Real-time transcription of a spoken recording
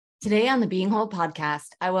Today on the Being Whole podcast,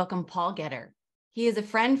 I welcome Paul Getter. He is a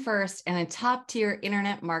friend first and a top-tier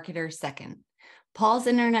internet marketer second. Paul's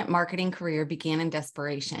internet marketing career began in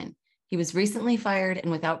desperation. He was recently fired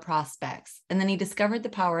and without prospects, and then he discovered the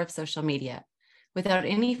power of social media. Without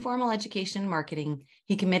any formal education in marketing,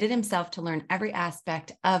 he committed himself to learn every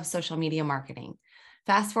aspect of social media marketing.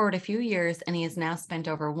 Fast forward a few years, and he has now spent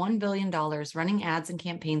over $1 billion running ads and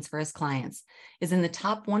campaigns for his clients, is in the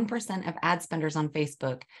top 1% of ad spenders on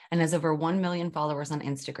Facebook, and has over 1 million followers on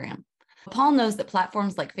Instagram. Paul knows that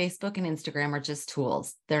platforms like Facebook and Instagram are just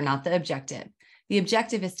tools. They're not the objective. The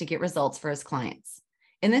objective is to get results for his clients.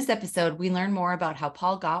 In this episode, we learn more about how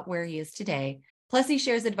Paul got where he is today. Plus, he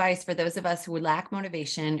shares advice for those of us who lack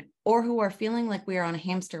motivation or who are feeling like we are on a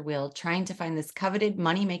hamster wheel trying to find this coveted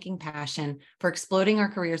money-making passion for exploding our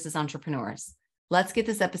careers as entrepreneurs. Let's get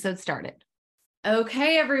this episode started.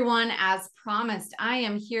 Okay, everyone, as promised, I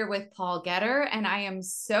am here with Paul Getter, and I am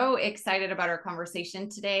so excited about our conversation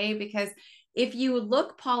today because if you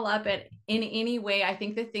look Paul up in any way, I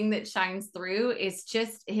think the thing that shines through is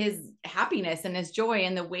just his happiness and his joy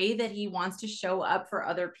and the way that he wants to show up for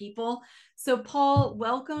other people. So Paul,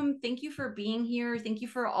 welcome. Thank you for being here. Thank you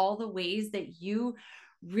for all the ways that you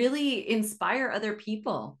really inspire other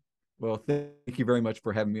people. Well, thank you very much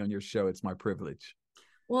for having me on your show. It's my privilege.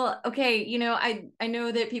 Well, okay. I know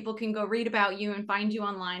that people can go read about you and find you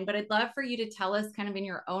online, but I'd love for you to tell us kind of in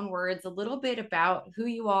your own words, a little bit about who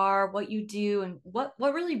you are, what you do, and what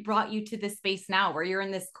really brought you to this space now where you're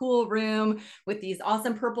in this cool room with these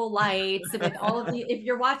awesome purple lights with all of the, if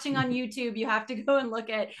you're watching on YouTube, you have to go and look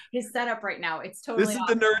at his setup right now. It's totally This is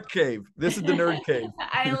awesome. the nerd cave. This is the nerd cave.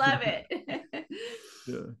 I love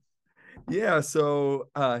it. Yeah. So,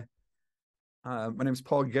 my name is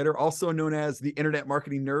Paul Getter, also known as the Internet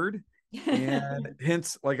Marketing Nerd, and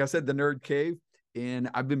hence, like I said, the Nerd Cave.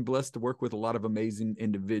 And I've been blessed to work with a lot of amazing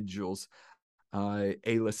individuals,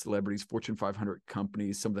 A-list celebrities, Fortune 500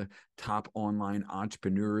 companies, some of the top online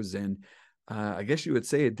entrepreneurs. And I guess you would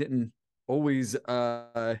say it didn't always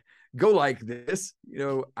go like this.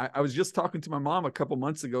 I was just talking to my mom a couple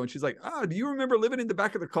months ago, and she's like, "Oh, do you remember living in the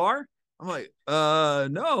back of the car?" I'm like,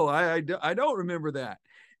 "No, I don't remember that."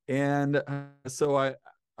 And so I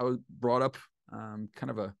was brought up kind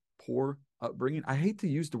of a poor upbringing. I hate to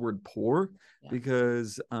use the word poor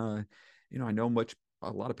because, I know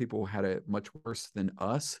a lot of people had it much worse than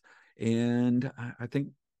us. And I think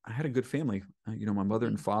I had a good family. My mother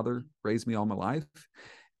and father raised me all my life.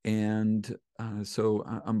 And so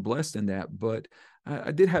I'm blessed in that. But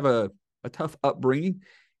I did have a tough upbringing.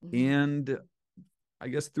 Mm-hmm. And I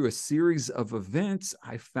guess through a series of events,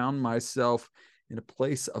 I found myself in a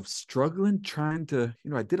place of struggling, trying to,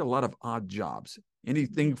 I did a lot of odd jobs,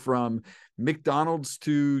 anything from McDonald's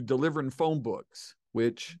to delivering phone books,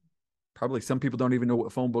 which probably some people don't even know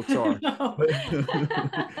what phone books are.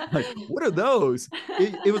 Like, what are those?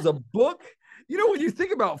 It was a book. When you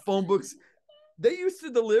think about phone books, they used to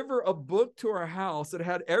deliver a book to our house that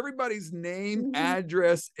had everybody's name,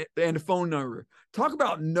 address, and phone number. Talk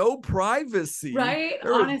about no privacy. Right?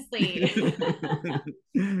 Honestly.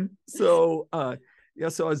 So,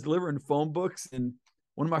 so I was delivering phone books, and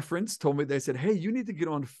one of my friends told me, they said, "Hey, you need to get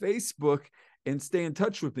on Facebook and stay in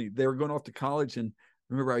touch with me." They were going off to college, and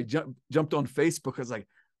remember I jumped on Facebook. I was like,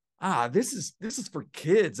 this is for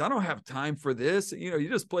kids. I don't have time for this. You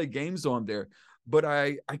just play games on there. But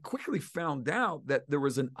I quickly found out that there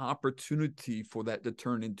was an opportunity for that to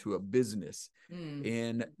turn into a business.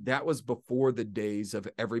 And that was before the days of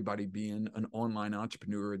everybody being an online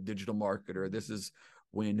entrepreneur, a digital marketer. This is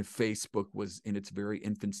when Facebook was in its very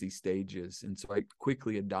infancy stages. And so I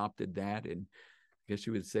quickly adopted that. And I guess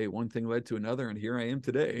you would say one thing led to another. And here I am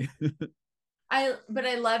today. But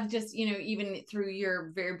I love just, even through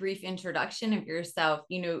your very brief introduction of yourself,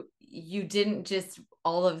 you didn't just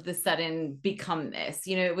all of the sudden become this,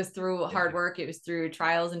 it was through hard work. It was through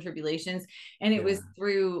trials and tribulations, and it was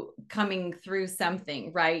through coming through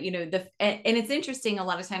something, right? And it's interesting. A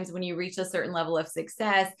lot of times when you reach a certain level of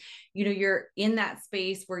success, you're in that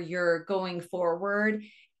space where you're going forward.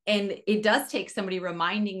 And it does take somebody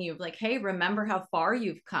reminding you of like, hey, remember how far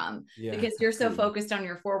you've come, because you're so focused on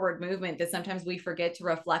your forward movement that sometimes we forget to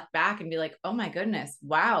reflect back and be like, oh my goodness,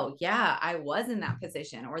 wow. Yeah, I was in that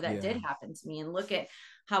position, or that did happen to me. And look at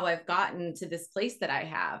how I've gotten to this place that I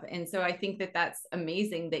have. And so I think that that's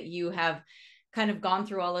amazing that you have kind of gone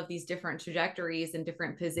through all of these different trajectories and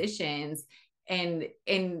different positions. And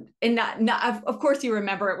not, of course you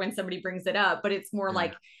remember it when somebody brings it up, but it's more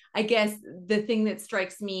like, I guess the thing that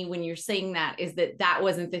strikes me when you're saying that is that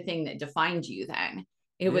wasn't the thing that defined you then.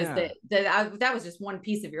 It was that was just one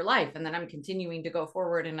piece of your life. And then I'm continuing to go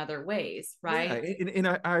forward in other ways. Right. Yeah. And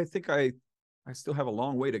I think I still have a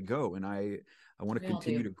long way to go, and I want to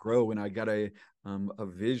continue to grow, and I got a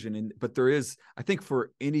vision. And, but there is, I think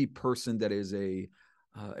for any person that is an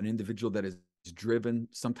individual that is driven,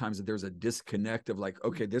 sometimes there's a disconnect of like,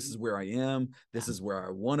 okay, this is where I am, this is where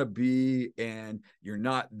I want to be, and you're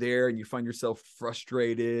not there, and you find yourself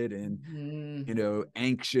frustrated and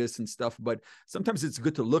anxious and stuff. But sometimes it's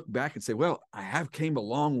good to look back and say, well, I have came a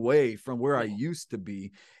long way from where I used to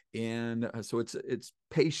be. And so it's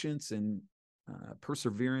patience and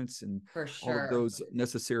perseverance and all of those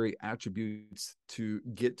necessary attributes to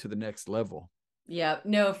get to the next level. Yeah,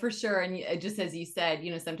 no, for sure. And just as you said,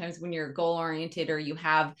 sometimes when you're goal oriented or you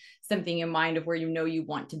have something in mind of where you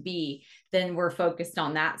want to be, then we're focused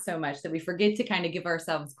on that so much that we forget to kind of give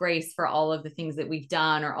ourselves grace for all of the things that we've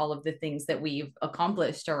done or all of the things that we've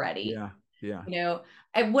accomplished already. Yeah.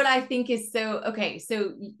 And what I think is so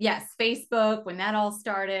yes, Facebook, when that all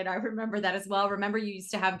started, I remember that as well. Remember, you used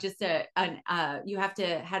to have just you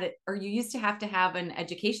used to have to have an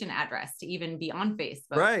education address to even be on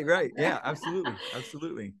Facebook. Right. Yeah,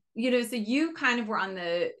 absolutely. So you kind of were on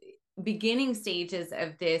the beginning stages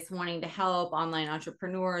of this, wanting to help online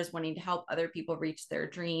entrepreneurs, wanting to help other people reach their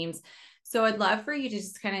dreams. So I'd love for you to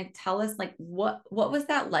just kind of tell us, like, what was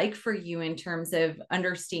that like for you in terms of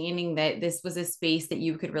understanding that this was a space that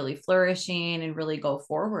you could really flourish in and really go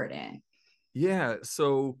forward in? Yeah.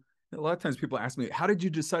 So a lot of times people ask me, how did you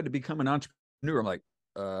decide to become an entrepreneur? I'm like,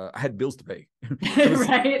 I had bills to pay.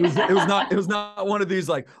 It was not one of these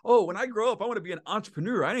like, oh, when I grow up, I want to be an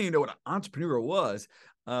entrepreneur. I didn't even know what an entrepreneur was.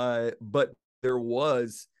 But there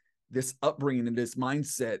was this upbringing and this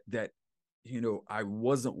mindset that, I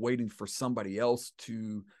wasn't waiting for somebody else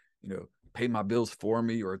to, pay my bills for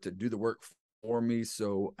me or to do the work for me.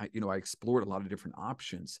 So I explored a lot of different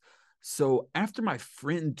options. So after my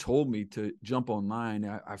friend told me to jump online,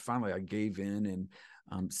 I finally gave in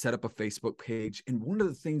and set up a Facebook page. And one of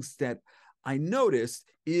the things that I noticed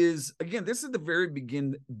is, again, this is the very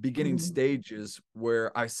beginning stages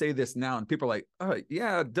where I say this now and people are like, oh,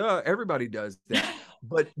 yeah, duh, everybody does that.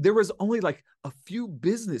 But there was only like a few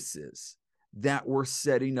businesses that were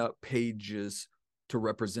setting up pages to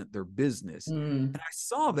represent their business. And I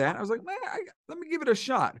saw that. I was like, man, let me give it a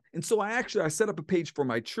shot. And so I set up a page for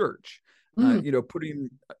my church, putting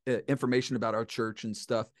information about our church and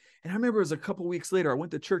stuff. And I remember it was a couple of weeks later, I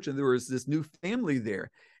went to church and there was this new family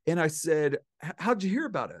there. And I said, how'd you hear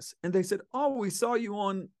about us? And they said, oh, we saw you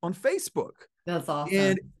on Facebook. That's awesome.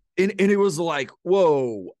 And it was like,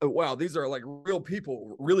 whoa, wow, these are like real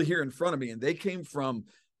people really here in front of me. And they came from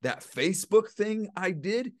that Facebook thing I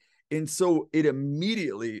did. And so it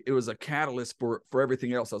was a catalyst for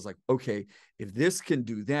everything else. I was like, okay, if this can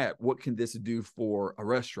do that, what can this do for a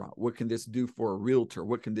restaurant? What can this do for a realtor?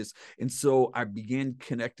 And so I began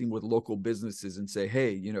connecting with local businesses and say,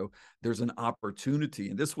 hey, there's an opportunity.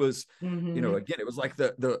 And this was, again, it was like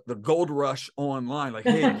the gold rush online, like,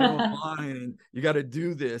 hey, get online and you got to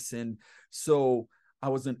do this. And so I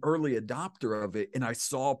was an early adopter of it, and I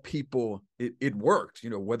saw people, it worked,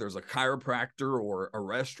 whether it's a chiropractor or a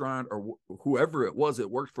restaurant or whoever it was, it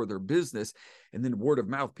worked for their business. And then word of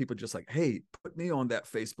mouth, people just like, hey, put me on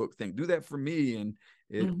that Facebook thing, do that for me. And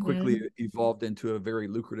it quickly evolved into a very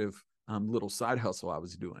lucrative little side hustle I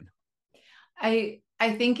was doing. I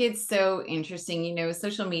think it's so interesting.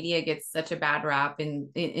 Social media gets such a bad rap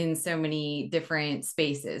in so many different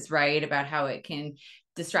spaces, right? About how it can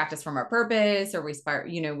distract us from our purpose, or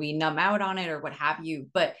we numb out on it, or what have you.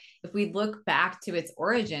 But if we look back to its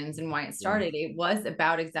origins and why it started, it was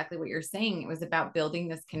about exactly what you're saying. It was about building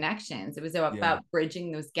those connections. It was about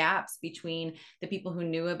bridging those gaps between the people who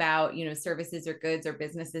knew about, services or goods or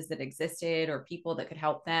businesses that existed or people that could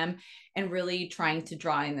help them, and really trying to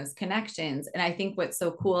draw in those connections. And I think what's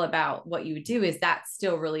so cool about what you do is that's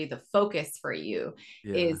still really the focus for you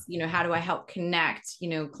is, how do I help connect,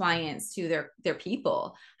 clients to their people?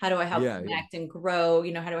 How do I help connect and grow?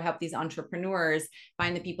 How do I help these entrepreneurs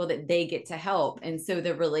find the people that they get to help? And so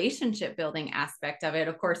the relationship building aspect of it,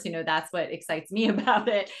 of course, that's what excites me about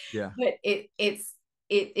it. Yeah. But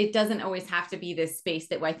it doesn't always have to be this space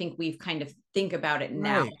that I think we've kind of think about it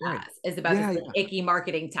now as about this icky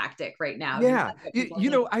marketing tactic right now. Yeah.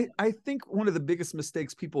 I think one of the biggest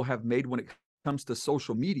mistakes people have made when it comes to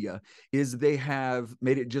social media is they have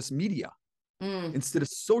made it just media instead of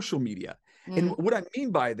social media. And what I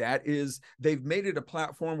mean by that is they've made it a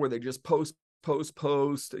platform where they just post,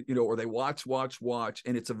 or they watch,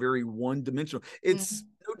 and it's a very one-dimensional. It's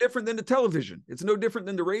no different than the television. It's no different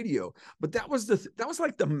than the radio. But that was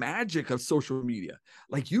like the magic of social media.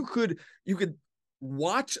 Like you could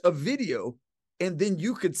watch a video and then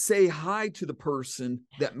you could say hi to the person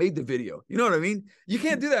that made the video. You know what I mean? You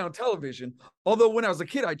can't do that on television. Although when I was a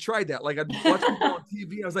kid, I tried that. Like I'd watch people on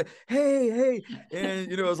TV. I was like, hey.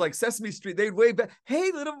 And, it was like Sesame Street. They'd wave back, hey,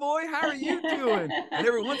 little boy, how are you doing? And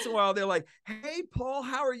every once in a while, they're like, hey, Paul,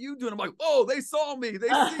 how are you doing? I'm like, oh, they saw me. They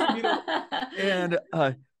see me. And,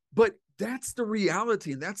 but that's the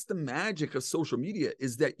reality. And that's the magic of social media,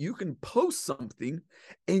 is that you can post something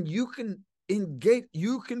and you can engage,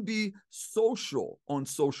 you can be social on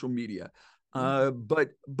social media, but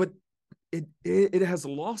it has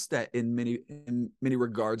lost that in many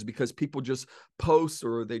regards, because people just post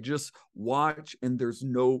or they just watch and there's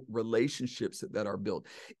no relationships that are built.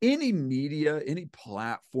 Any media, any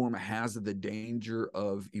platform has the danger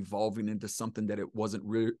of evolving into something that it wasn't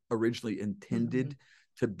originally intended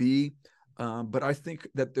to be, but I think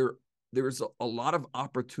that there's a lot of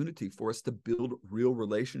opportunity for us to build real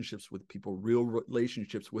relationships with people, real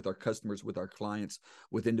relationships with our customers, with our clients,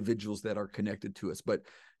 with individuals that are connected to us. But,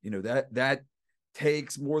 that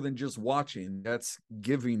takes more than just watching. That's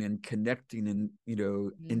giving and connecting and,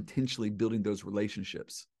 intentionally building those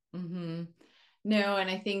relationships. Mm-hmm. No, and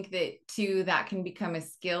I think that too, that can become a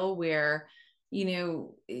skill where,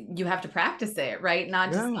 you have to practice it, right?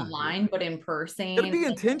 Not just online, but in person. Gotta be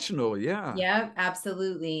intentional. Yeah. Yeah,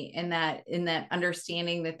 absolutely. And in that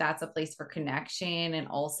understanding that that's a place for connection, and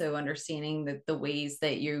also understanding that the ways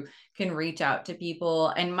that you can reach out to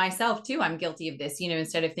people. And myself too, I'm guilty of this,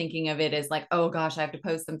 instead of thinking of it as like, oh gosh, I have to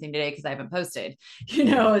post something today because I haven't posted,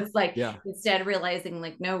 it's like, instead realizing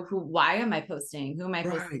like, no, why am I posting? Who am I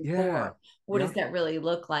posting for? What does that really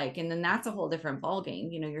look like? And then that's a whole different ballgame.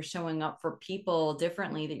 You're showing up for people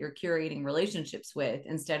differently that you're curating relationships with,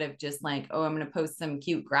 instead of just like, oh, I'm going to post some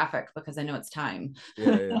cute graphic because I know it's time.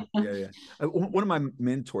 Yeah. One of my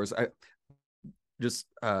mentors, I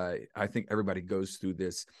think everybody goes through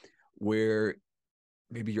this, where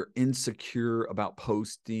maybe you're insecure about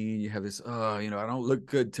posting. You have this, I don't look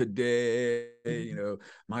good today,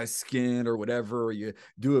 my skin or whatever. Or you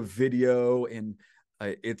do a video and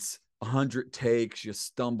it's 100 takes, you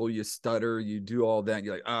stumble, you stutter, you do all that. And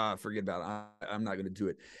you're like, forget about it. I'm not going to do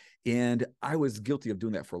it. And I was guilty of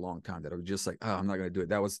doing that for a long time, that I was just like, I'm not going to do it.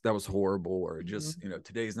 That was horrible. Or just,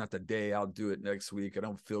 today's not the day, I'll do it next week. I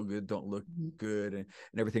don't feel good, don't look good, and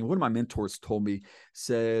everything. One of my mentors told me,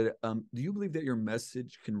 said, do you believe that your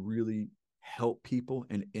message can really help people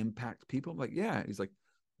and impact people? I'm like, yeah. He's like,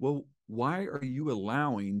 well, why are you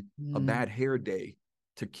allowing a bad hair day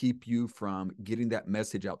to keep you from getting that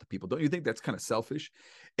message out to people? Don't you think that's kind of selfish?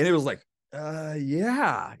 And it was like,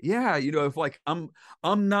 yeah. If like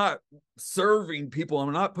I'm not serving people,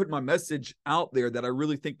 I'm not putting my message out there that I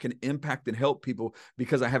really think can impact and help people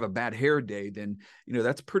because I have a bad hair day, then,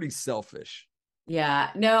 that's pretty selfish.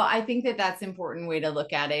 Yeah, no, I think that that's an important way to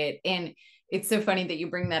look at it. And it's so funny that you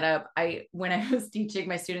bring that up. When I was teaching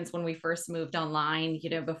my students, when we first moved online,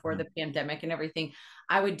 before the pandemic and everything,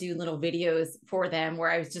 I would do little videos for them where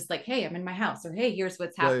I was just like, hey, I'm in my house, or hey, here's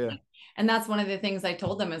what's happening. And that's one of the things I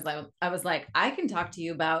told them, is I was like, I can talk to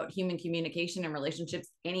you about human communication and relationships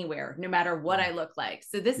anywhere, no matter what I look like.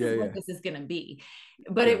 So this is what this is going to be.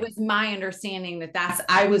 But it was my understanding that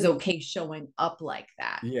I was okay showing up like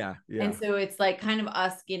that. Yeah. And so it's like kind of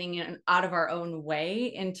us getting out of our own way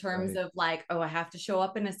in terms of like, oh, I have to show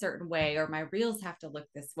up in a certain way, or my reels have to look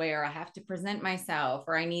this way, or I have to present myself,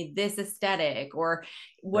 or I need this aesthetic, or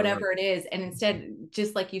whatever it is. And instead,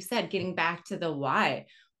 just like you said, getting back to the why.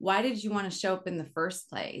 Why did you want to show up in the first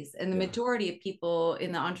place? And the majority of people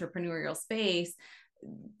in the entrepreneurial space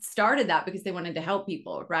started that because they wanted to help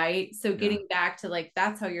people, right? So getting back to like,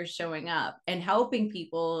 that's how you're showing up, and helping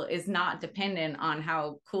people is not dependent on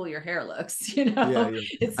how cool your hair looks,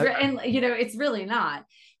 it's really not.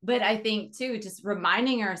 But I think too, just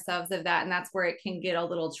reminding ourselves of that, and that's where it can get a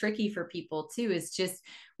little tricky for people too, is just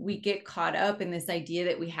we get caught up in this idea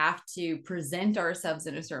that we have to present ourselves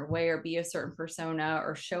in a certain way, or be a certain persona,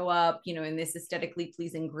 or show up, in this aesthetically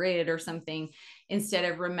pleasing grid or something,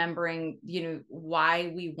 instead of remembering,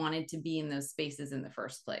 why we wanted to be in those spaces in the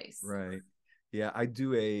first place. Right. Yeah. I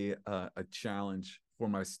do a challenge for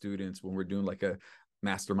my students when we're doing like a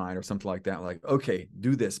mastermind or something like that. Like, okay,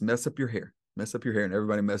 do this, mess up your hair, and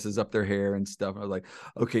everybody messes up their hair and stuff. I was like,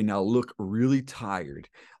 okay, now look really tired,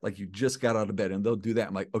 like you just got out of bed, and they'll do that.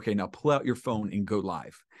 I'm like, okay, now pull out your phone and go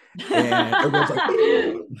live. And everyone's like,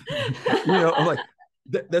 I'm like,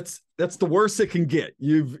 that's the worst it can get.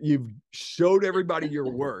 You've showed everybody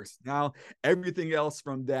your worst. Now everything else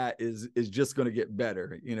from that is just going to get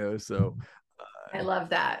better, so I love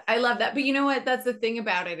that. I love that. But you know what? That's the thing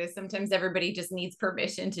about it is sometimes everybody just needs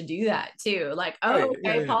permission to do that too. Like, Right. oh,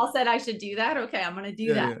 Yeah. okay, Yeah. Paul said I should do that. Okay, I'm going to do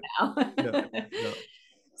Yeah. that Yeah. now. Yeah. Yeah.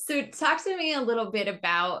 So talk to me a little bit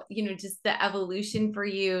about, just the evolution for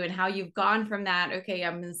you and how you've gone from that. Okay,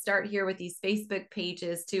 I'm going to start here with these Facebook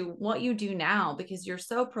pages to what you do now because you're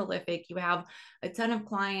so prolific. You have a ton of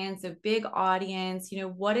clients, a big audience.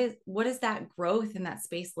 What does that growth in that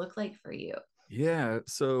space look like for you? Yeah.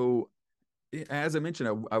 So as I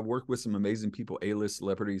mentioned, I work with some amazing people, A-list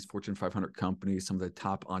celebrities, Fortune 500 companies, some of the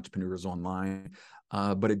top entrepreneurs online.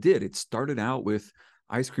 But it started out with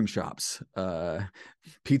ice cream shops,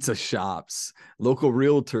 pizza shops, local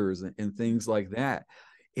realtors, and things like that.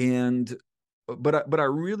 And but I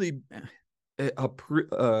really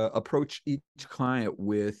approach each client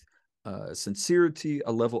with sincerity,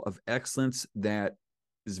 a level of excellence that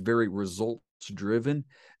is very results driven.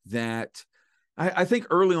 That I think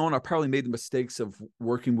early on I probably made the mistakes of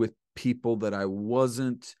working with people that I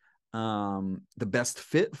wasn't the best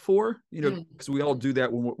fit for, because we all do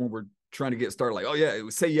that when we're trying to get started. Like, oh yeah,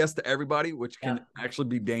 say yes to everybody, which can actually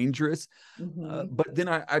be dangerous. But then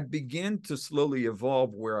I began to slowly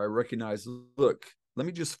evolve where I recognize, look, let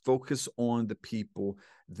me just focus on the people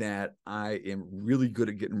that I am really good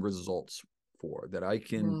at getting results for, that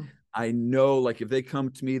I know, like if they come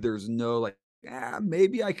to me, there's no like,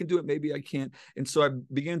 maybe I can do it, maybe I can't. And so I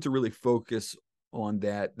began to really focus on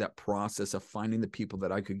that process of finding the people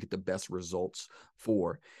that I could get the best results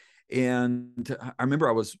for. And I remember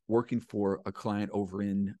I was working for a client over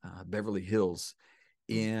in Beverly Hills,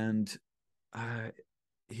 and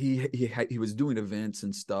he was doing events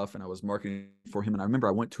and stuff, and I was marketing for him. And I remember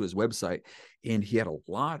I went to his website, and he had a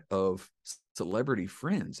lot of celebrity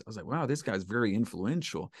friends. I was like, wow, this guy's very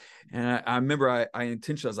influential. And I remember I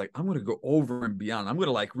intentionally, I was like, I'm going to go over and beyond. I'm going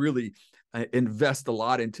to like really invest a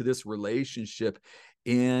lot into this relationship.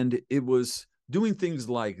 And it was doing things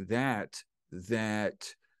like that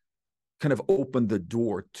kind of opened the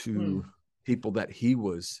door to people that he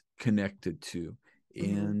was connected to.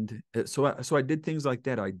 And so I did things like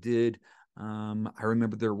that. I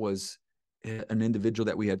remember there was an individual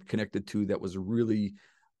that we had connected to that was really,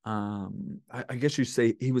 I guess you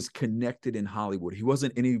say he was connected in Hollywood. He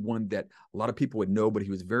wasn't anyone that a lot of people would know, but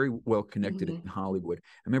he was very well connected in Hollywood.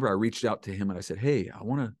 I remember I reached out to him and I said, hey, I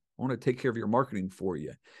want to take care of your marketing for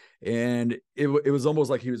you. And it was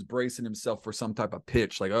almost like he was bracing himself for some type of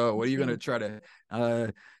pitch. Like, oh, what are you going to try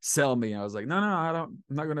to sell me? I was like, no, I'm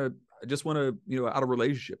not going to. I just want to, out of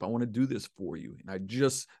relationship, I want to do this for you. And I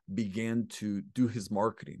just began to do his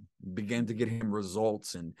marketing, began to get him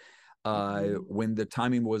results. And when the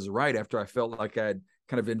timing was right, after I felt like I'd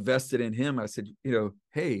kind of invested in him, I said,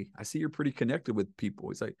 hey, I see you're pretty connected with people.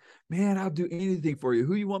 He's like, man, I'll do anything for you.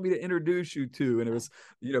 Who you want me to introduce you to? And it was,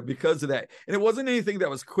 because of that. And it wasn't anything that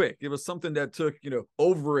was quick. It was something that took,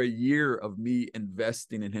 over a year of me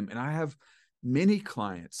investing in him. And I have many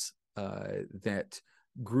clients that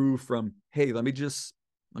grew from, hey, let me just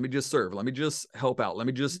serve, let me just help out, let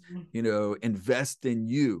me just invest in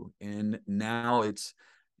you. And now it's,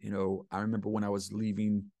 I remember when I was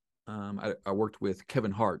leaving, I worked with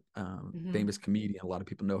Kevin Hart, famous comedian, a lot of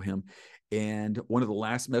people know him. And one of the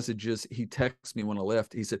last messages he texted me when I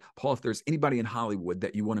left, he said, Paul, if there's anybody in Hollywood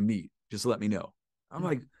that you want to meet, just let me know. I'm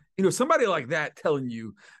like, somebody like that telling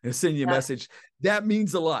you and sending you a message, that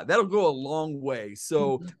means a lot. That'll go a long way.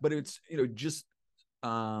 So, but it's, just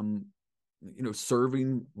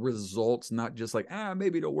serving results, not just like,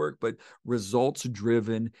 maybe it'll work, but results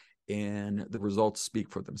driven, and the results speak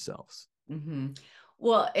for themselves.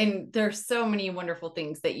 Well, and there's so many wonderful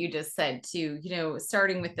things that you just said too,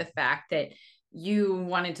 starting with the fact that you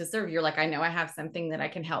wanted to serve. You're like, I know I have something that I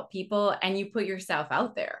can help people, and you put yourself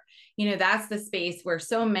out there. That's the space where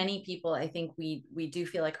so many people, I think we do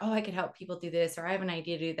feel like, oh, I could help people do this, or I have an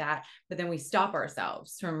idea to do that. But then we stop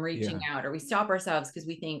ourselves from reaching out, or we stop ourselves because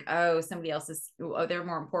we think, oh, somebody else is, they're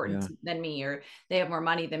more important than me, or they have more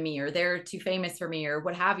money than me, or they're too famous for me, or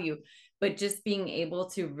what have you. But just being able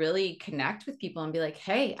to really connect with people and be like,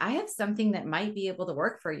 hey, I have something that might be able to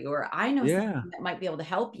work for you, or I know something that might be able to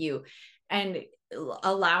help you. And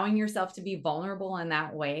allowing yourself to be vulnerable in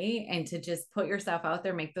that way, and to just put yourself out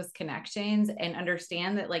there, make those connections, and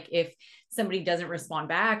understand that, like, if somebody doesn't respond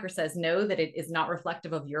back or says no, that it is not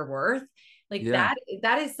reflective of your worth. Like that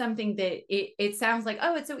is something that it sounds like,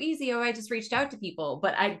 oh, it's so easy. Oh, I just reached out to people.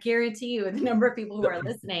 But I guarantee you, the number of people who are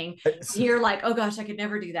listening, you're like, oh gosh, I could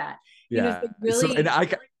never do that. Yeah. So really, and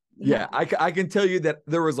I can tell you that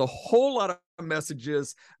there was a whole lot of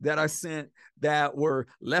messages that I sent that were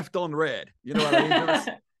left on read. You know what I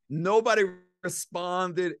mean? Nobody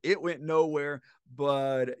responded. It went nowhere.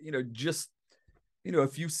 But, just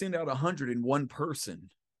if you send out 100 and one person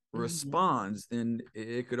responds, then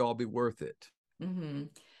it could all be worth it. Mm-hmm.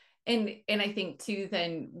 And I think too,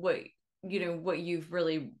 then what you've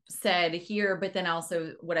really said here, but then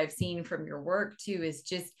also what I've seen from your work too, is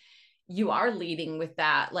just, you are leading with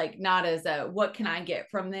that, like not as a, what can I get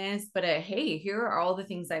from this, but a, hey, here are all the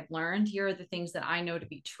things I've learned. Here are the things that I know to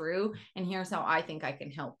be true. And here's how I think I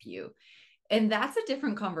can help you. And that's a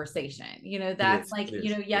different conversation. That's like,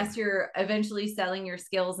 yes, yeah, you're eventually selling your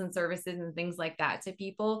skills and services and things like that to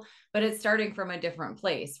people, but it's starting from a different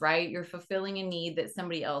place, right? You're fulfilling a need that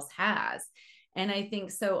somebody else has. And I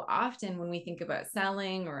think so often when we think about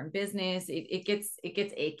selling or in business, it gets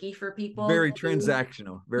icky for people. Very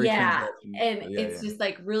transactional. Very transactional. And it's just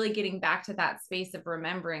like really getting back to that space of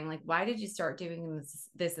remembering, like, why did you start doing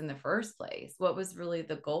this in the first place? What was really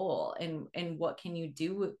the goal, and what can you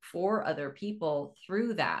do for other people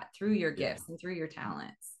through your gifts and through your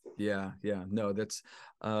talents? Yeah. No, that's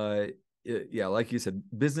like you said,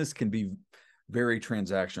 business can be very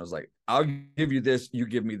transactional. It's like, I'll give you this, you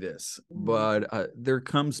give me this. But there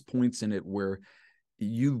comes points in it where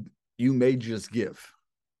you may just give,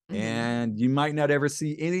 and you might not ever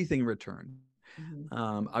see anything in return.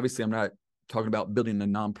 Obviously, I'm not talking about building a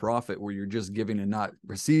nonprofit where you're just giving and not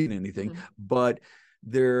receiving anything, but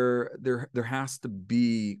there has to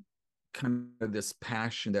be kind of this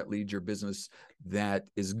passion that leads your business that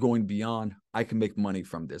is going beyond, I can make money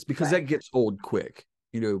from this, because that gets old quick.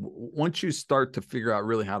 Once you start to figure out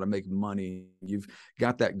really how to make money, you've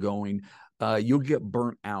got that going, you'll get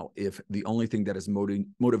burnt out if the only thing that is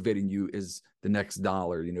motivating you is the next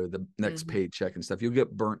dollar, the next paycheck and stuff. You'll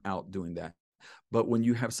get burnt out doing that. But when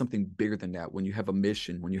you have something bigger than that, when you have a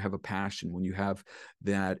mission, when you have a passion, when you have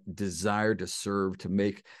that desire to serve, to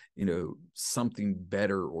make, something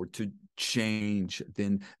better or to change,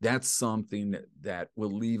 then that's something that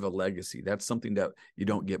will leave a legacy. That's something that you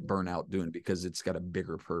don't get burnt out doing, because it's got a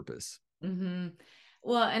bigger purpose.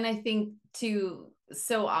 Well, and I think too,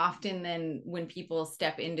 so often then when people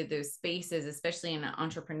step into those spaces, especially in an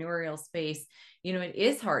entrepreneurial space, it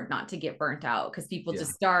is hard not to get burnt out, because people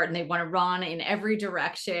just start and they want to run in every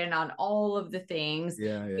direction on all of the things.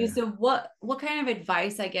 So what kind of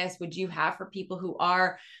advice, I guess, would you have for people who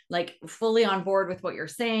are like fully on board with what you're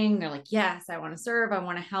saying? They're like, yes, I want to serve, I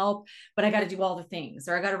want to help, but I got to do all the things,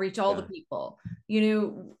 or I got to reach all the people.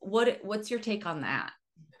 What's your take on that?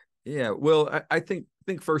 Yeah, well, I think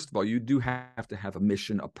first of all, you do have to have a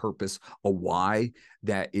mission, a purpose, a why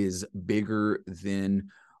that is bigger than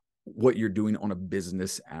what you're doing on a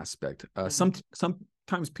business aspect.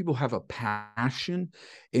 Sometimes people have a passion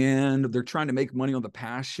and they're trying to make money on the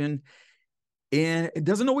passion, and it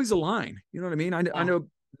doesn't always align. You know what I mean? I know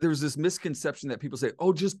there's this misconception that people say,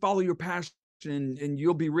 oh, just follow your passion and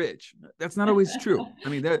you'll be rich. That's not always true. I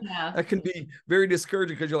mean, that can be very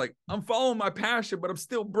discouraging, because you're like, I'm following my passion, but I'm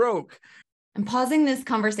still broke. I'm pausing this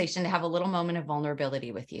conversation to have a little moment of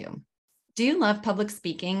vulnerability with you. Do you love public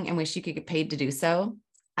speaking and wish you could get paid to do so?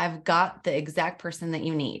 I've got the exact person that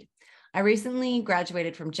you need. I recently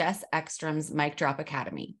graduated from Jess Ekstrom's Mic Drop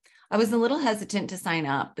Academy. I was a little hesitant to sign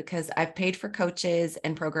up because I've paid for coaches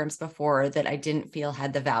and programs before that I didn't feel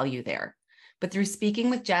had the value there. But through speaking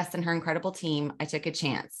with Jess and her incredible team, I took a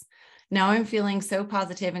chance. Now I'm feeling so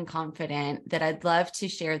positive and confident that I'd love to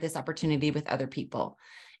share this opportunity with other people.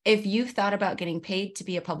 If you've thought about getting paid to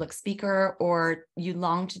be a public speaker, or you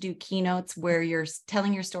long to do keynotes where you're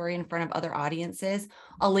telling your story in front of other audiences,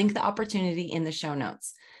 I'll link the opportunity in the show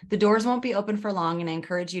notes. The doors won't be open for long, and I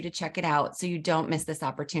encourage you to check it out so you don't miss this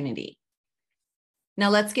opportunity. Now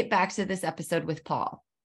let's get back to this episode with Paul.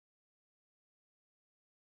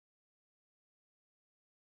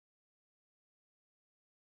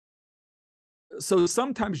 So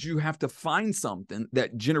sometimes you have to find something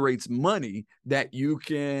that generates money that you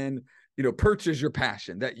can, purchase your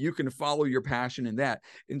passion, that you can follow your passion in that.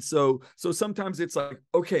 And so sometimes it's like,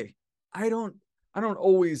 okay, I don't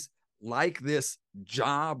always like this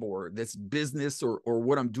job or this business or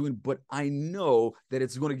what I'm doing, but I know that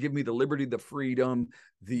it's going to give me the liberty, the freedom,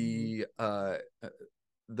 the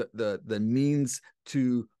means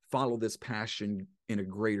to follow this passion in a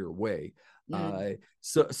greater way.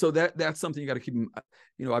 So that's something you got to keep.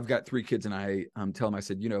 I've got 3 kids, and I tell them, I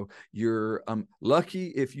said, you're lucky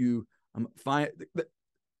if you find.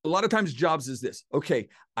 A lot of times jobs is this. Okay,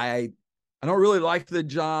 I don't really like the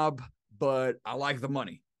job, but I like the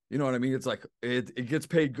money. You know what I mean? It's like it gets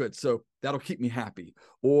paid good, so that'll keep me happy.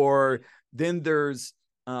 Or then there's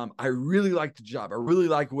I really like the job. I really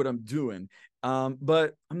like what I'm doing.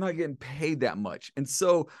 But I'm not getting paid that much. And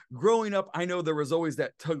so growing up, I know there was always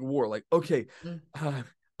that tug of war, like, okay,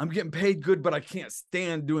 I'm getting paid good, but I can't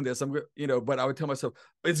stand doing this. But I would tell myself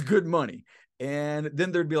it's good money. And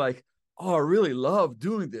then there'd be like, oh, I really love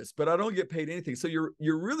doing this, but I don't get paid anything. So you're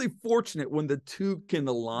really fortunate when the two can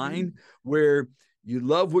align, where you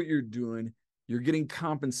love what you're doing, you're getting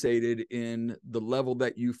compensated in the level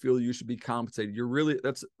that you feel you should be compensated.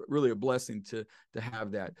 That's really a blessing to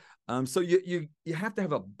have that. So you have to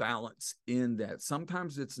have a balance in that.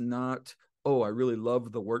 Sometimes it's not, oh, I really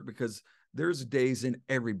love the work, because there's days in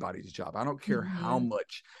everybody's job. I don't care how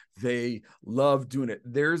much they love doing it.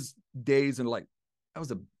 There's days and like, that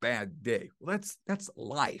was a bad day. Well, that's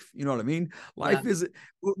life. You know what I mean? Life is,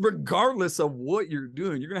 regardless of what you're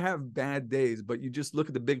doing, you're going to have bad days, but you just look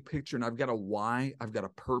at the big picture, and I've got a why, I've got a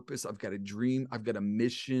purpose, I've got a dream, I've got a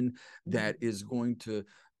mission that is going to,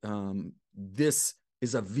 this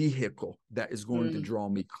is a vehicle that is going to draw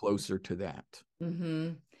me closer to that.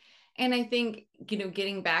 And I think,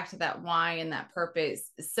 getting back to that why and that purpose,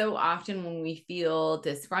 so often when we feel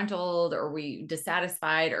disgruntled or we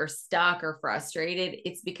dissatisfied or stuck or frustrated,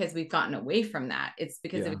 it's because we've gotten away from that. It's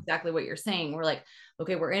because of exactly what you're saying. We're like,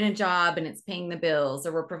 okay, we're in a job and it's paying the bills,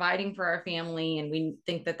 or we're providing for our family, and we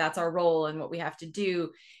think that that's our role and what we have to do.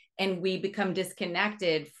 And we become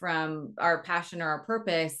disconnected from our passion or our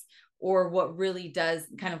purpose, or what really does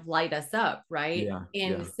kind of light us up. Right.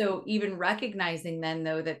 So even recognizing then,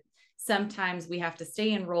 though, that sometimes we have to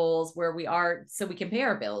stay in roles where we are, so we can pay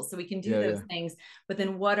our bills, so we can do those things. But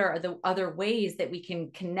then what are the other ways that we can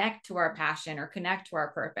connect to our passion or connect to our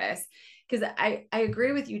purpose? Because I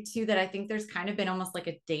agree with you too, that I think there's kind of been almost like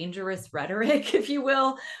a dangerous rhetoric, if you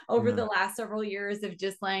will, over the last several years, of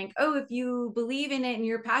just like, oh, if you believe in it and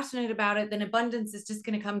you're passionate about it, then abundance is just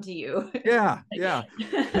going to come to you. Yeah.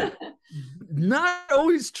 Not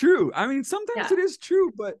always true. I mean, sometimes it is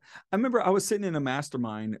true, but I remember I was sitting in a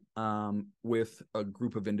mastermind with a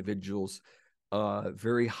group of individuals,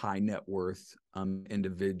 very high net worth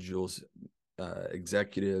individuals,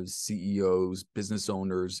 executives, CEOs, business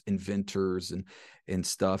owners, inventors, and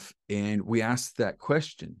stuff. And we asked that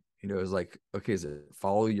question. It was like, okay, is it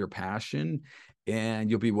follow your passion and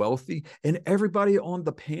you'll be wealthy? And everybody on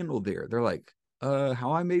the panel there, they're like,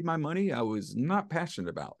 how I made my money, I was not passionate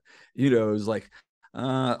about. It was like,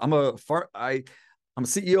 I'm a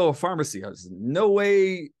CEO of pharmacy. I was no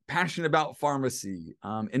way passionate about pharmacy.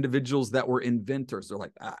 Individuals that were inventors, they're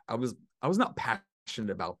like, I was not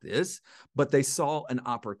passionate about this, but they saw an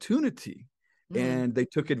opportunity and they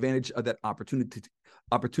took advantage of that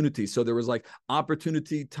opportunity. So there was like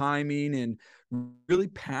opportunity, timing, and really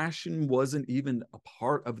passion wasn't even a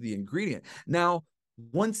part of the ingredient. Now,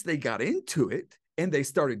 once they got into it and they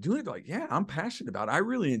started doing it, like, yeah, I'm passionate about it. I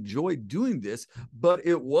really enjoy doing this, but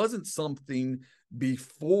it wasn't something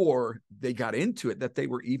before they got into it that they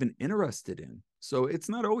were even interested in. So it's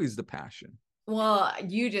not always the passion. Well,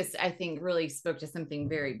 you just, I think, really spoke to something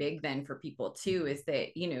very big then for people too, is that,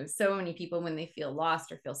 so many people, when they feel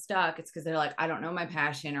lost or feel stuck, it's because they're like, I don't know my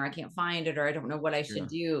passion, or I can't find it, or I don't know what I should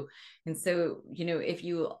do. And so, if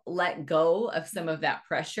you let go of some of that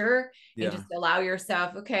pressure and just allow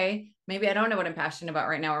yourself, okay, maybe I don't know what I'm passionate about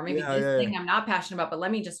right now, or maybe this thing I'm not passionate about, but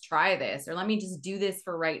let me just try this, or let me just do this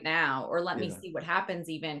for right now, or let me see what happens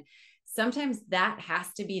even. Sometimes that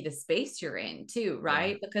has to be the space you're in too,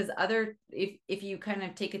 right? Because if you kind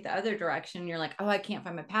of take it the other direction, you're like, oh, I can't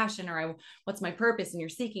find my passion, or what's my purpose? And you're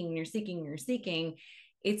seeking,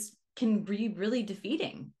 it's can be really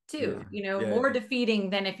defeating too, more defeating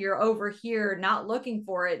than if you're over here, not looking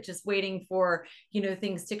for it, just waiting for,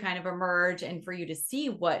 things to kind of emerge and for you to see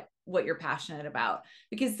what you're passionate about.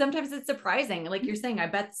 Because sometimes it's surprising. Like you're saying, I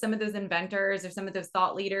bet some of those inventors or some of those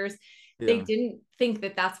thought leaders, they didn't think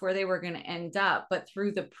that that's where they were going to end up, but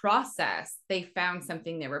through the process, they found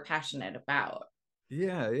something they were passionate about.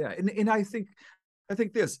 Yeah. And I think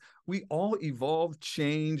this, we all evolve,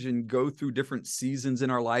 change, and go through different seasons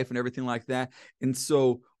in our life and everything like that. And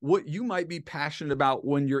so what you might be passionate about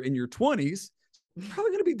when you're in your 20s,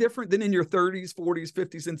 probably going to be different than in your 30s, 40s,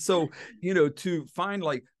 50s. And so, to find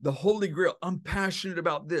like the holy grail, I'm passionate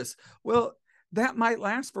about this. Well, that might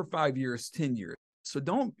last for 5 years, 10 years. So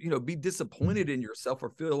don't, be disappointed in yourself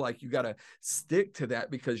or feel like you got to stick to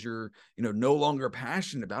that because you're, no longer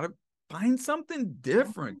passionate about it. Find something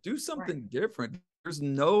different, do something different. There's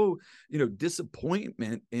no,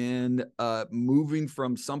 disappointment in moving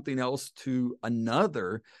from something else to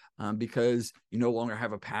another because you no longer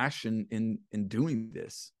have a passion in doing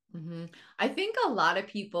this. I think a lot of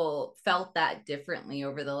people felt that differently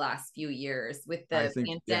over the last few years with the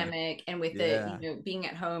pandemic and with the, being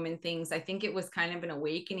at home and things. I think it was kind of an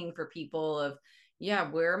awakening for people of, yeah,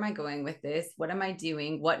 where am I going with this? What am I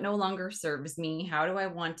doing? What no longer serves me? How do I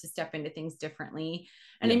want to step into things differently?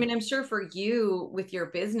 And I Yeah. mean, I'm sure for you with your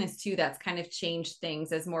business too, that's kind of changed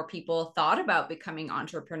things as more people thought about becoming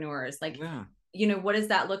entrepreneurs. Like, Yeah. what does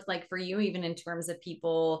that look like for you, even in terms of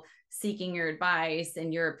people seeking your advice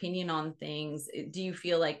and your opinion on things? Do you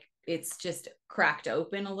feel like it's just cracked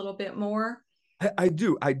open a little bit more? I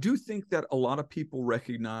do. I do think that a lot of people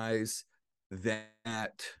recognize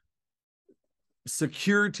that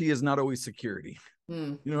security is not always security.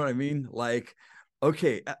 Hmm. You know what I mean? Like,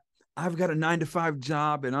 okay, I've got a 9 to 5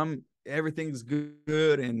 job and everything's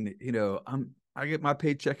good. And, I get my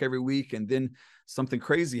paycheck every week, and then something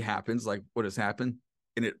crazy happens, like what has happened,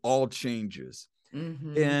 and it all changes.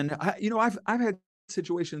 Mm-hmm. And I've had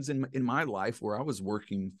situations in my life where I was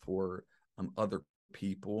working for other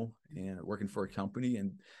people and working for a company,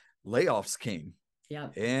 and layoffs came, Yeah.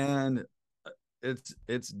 and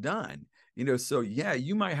it's done. So yeah,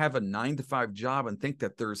 you might have a 9 to 5 job and think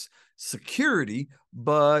that there's security,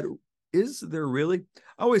 but is there really?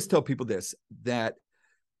 I always tell people this, that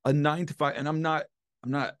a 9 to 5, and I'm not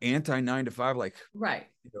anti 9 to 5, like, Right.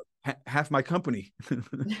 half my company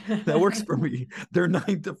that works for me, they're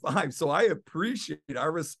 9 to 5. So I appreciate, I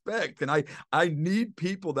respect, and I need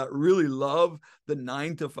people that really love the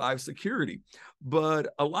 9 to 5 security.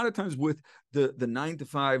 But a lot of times with the 9 to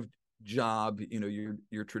 5 job,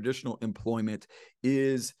 your traditional employment,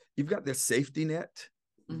 is you've got this safety net.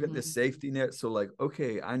 You've got this Mm-hmm. safety net. So like,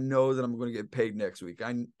 okay, I know that I'm going to get paid next week.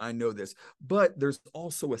 I know this, but there's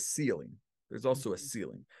also a ceiling. There's also a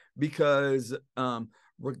ceiling, because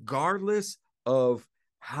regardless of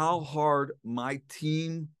how hard my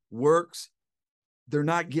team works, they're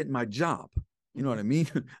not getting my job. You know what I mean?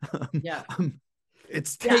 Yeah.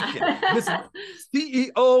 It's taken. This Yeah.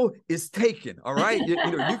 CEO is taken. All right. You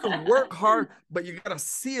can work hard, but you got a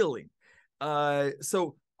ceiling.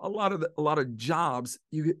 So a lot of jobs,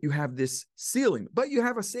 you have this ceiling, but you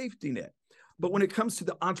have a safety net. But when it comes to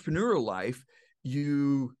the entrepreneurial life,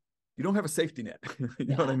 you don't have a safety net. You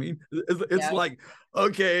know what I Yeah. mean? It's Yeah. like,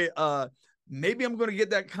 okay, maybe I'm going to get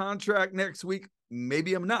that contract next week.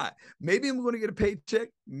 Maybe I'm not. Maybe I'm going to get a paycheck.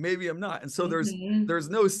 Maybe I'm not. And so there's Mm-hmm. there's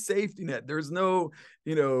no safety net. There's no,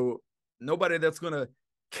 nobody that's going to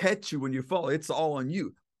catch you when you fall. It's all on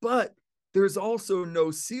you. But there's also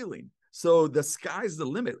no ceiling. So the sky's the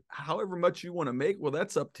limit. However much you want to make, well,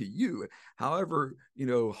 that's up to you. However,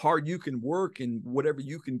 hard you can work and whatever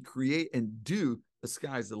you can create and do, the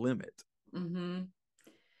sky's the limit. Mm-hmm.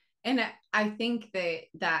 And I think that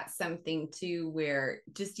that's something too, where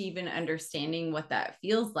just even understanding what that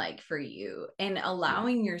feels like for you and Yeah.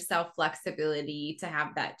 allowing yourself flexibility to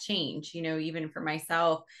have that change, even for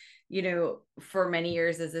myself, for many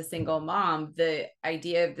years as a single mom, the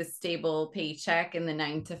idea of the stable paycheck and the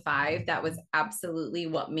 9 to 5, that was absolutely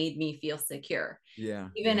what made me feel secure. Yeah.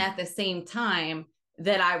 Even Yeah. at the same time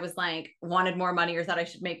that I was like, wanted more money or thought I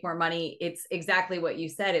should make more money, it's exactly what you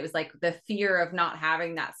said. It was like the fear of not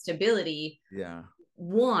having that stability Yeah.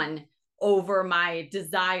 won over my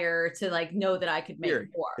desire to like know that I could make Scary.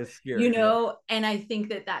 more, It's scary. Yeah. and I think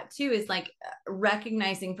that too is like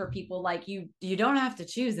recognizing for people, like, you don't have to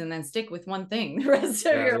choose and then stick with one thing the rest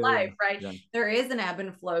of Yeah. your Yeah. life, right? Yeah. There is an ebb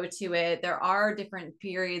and flow to it. There are different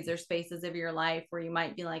periods or spaces of your life where you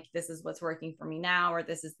might be like, this is what's working for me now, or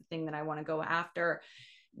this is the thing that I want to go after.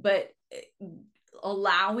 But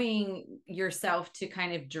allowing yourself to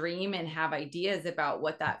kind of dream and have ideas about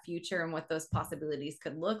what that future and what those possibilities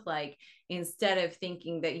could look like, instead of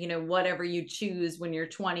thinking that, whatever you choose when you're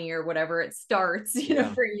 20 or whatever it starts,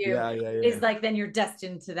 Yeah. for you, Yeah. Yeah. Yeah. is like, then you're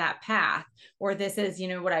destined to that path, or this is,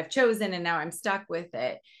 what I've chosen and now I'm stuck with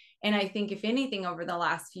it. And I think, if anything, over the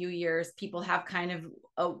last few years, people have kind of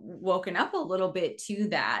woken up a little bit to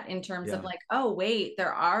that, in terms of Yeah. like, oh, wait,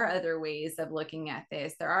 there are other ways of looking at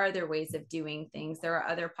this. There are other ways of doing things. There are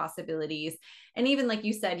other possibilities. And even like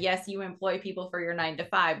you said, yes, you employ people for your 9 to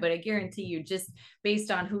 5, but I guarantee you, just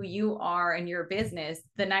based on who you are and your business,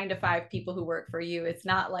 the 9 to 5 people who work for you, it's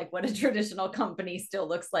not like what a traditional company still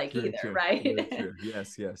looks like Very either, true. Very right? true.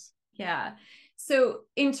 Yes. Yes. Yeah. So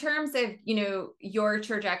in terms of, your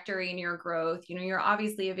trajectory and your growth, you're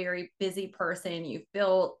obviously a very busy person. You've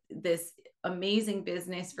built this amazing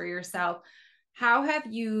business for yourself. How have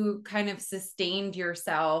you kind of sustained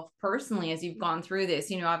yourself personally as you've gone through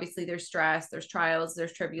this? Obviously there's stress, there's trials, there's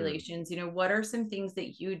Sure. tribulations. What are some things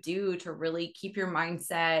that you do to really keep your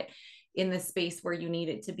mindset in the space where you need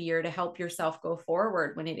it to be, or to help yourself go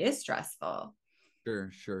forward when it is stressful? Sure.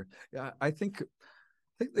 Sure. Yeah. I think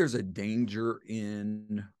there's a danger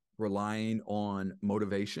in relying on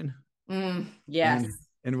motivation. Yes.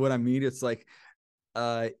 And what I mean, it's like,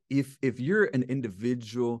 if you're an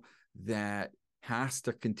individual that has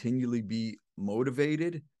to continually be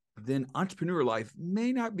motivated, then entrepreneur life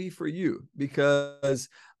may not be for you, because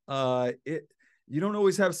you don't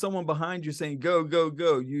always have someone behind you saying go go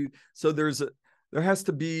go. So there has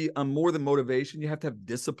to be more than motivation. You have to have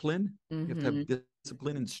discipline. You have to have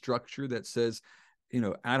discipline and structure that says,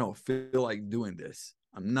 I don't feel like doing this.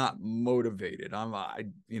 I'm not motivated. I'm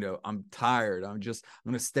tired. I'm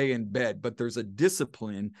going to stay in bed. But there's a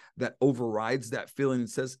discipline that overrides that feeling and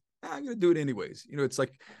says, I'm going to do it anyways. It's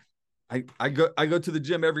like I go to the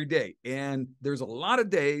gym every day, and there's a lot of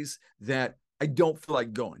days that I don't feel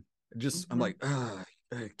like going. I'm like,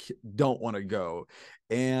 I don't want to go.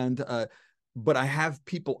 And but I have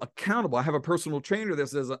people accountable. I have a personal trainer that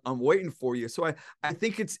says, I'm waiting for you. So I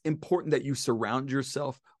think it's important that you surround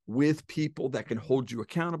yourself with people that can hold you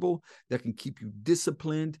accountable, that can keep you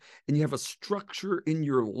disciplined, and you have a structure in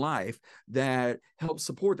your life that helps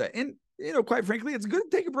support that. And, quite frankly, it's good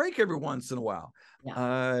to take a break every once in a while.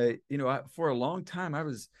 Yeah. For a long time, I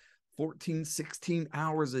was 14, 16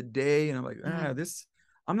 hours a day. And I'm like,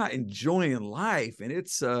 I'm not enjoying life. And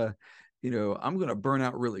it's, I'm going to burn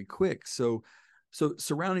out really quick. So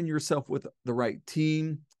surrounding yourself with the right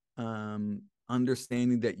team,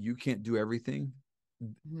 understanding that you can't do everything.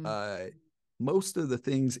 Most of the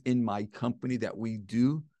things in my company that we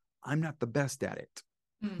do, I'm not the best at it.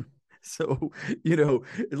 So,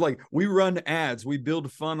 it's like we run ads, we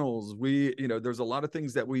build funnels, there's a lot of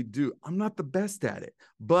things that we do. I'm not the best at it,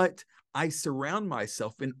 but I surround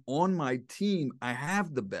myself, and on my team, I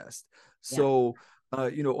have the best. So,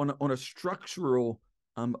 on a structural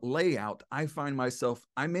layout, I find myself,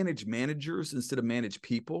 I manage managers instead of manage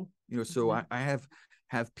people, so I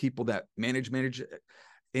have people that manage,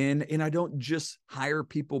 and I don't just hire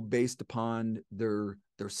people based upon their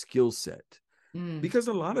skill set. Because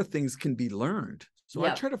a lot of things can be learned. So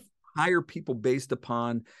I try to hire people based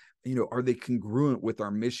upon, are they congruent with our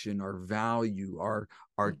mission, our value, our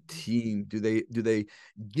team? Do they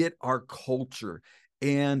get our culture?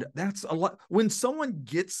 And that's a lot. When someone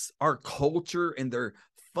gets our culture and they're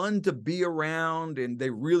fun to be around and they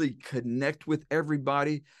really connect with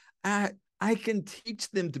everybody, I can teach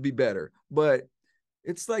them to be better. But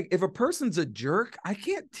it's like, if a person's a jerk, I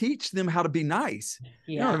can't teach them how to be nice.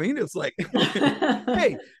 You know what I mean? It's like,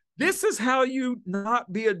 hey, this is how you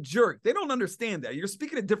not be a jerk. They don't understand that. You're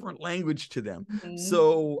speaking a different language to them.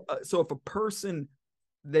 So if a person,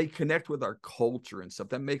 they connect with our culture and stuff,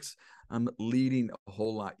 that makes leading a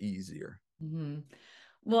whole lot easier.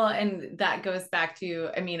 Well, and that goes back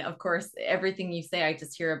to, of course, everything you say, I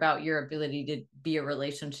just hear about your ability to be a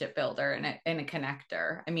relationship builder and a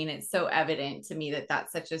connector. It's so evident to me that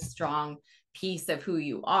that's such a strong piece of who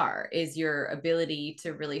you are, is your ability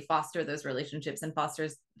to really foster those relationships and foster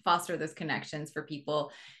those connections for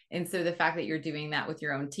people. And so the fact that you're doing that with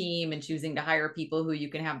your own team and choosing to hire people who you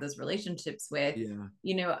can have those relationships with,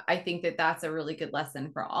 I think that that's a really good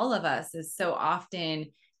lesson for all of us. Is so often,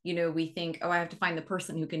 we think, I have to find the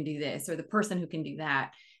person who can do this or the person who can do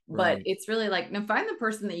that. But it's really like, no, find the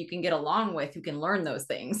person that you can get along with, who can learn those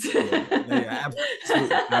things.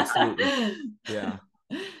 Absolutely. Yeah.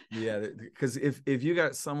 Because if you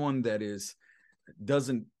got someone that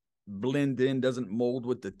doesn't blend in, doesn't mold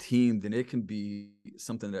with the team, then it can be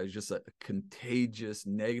something that is just a contagious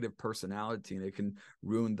negative personality, and it can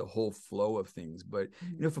ruin the whole flow of things. But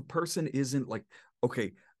if a person isn't like,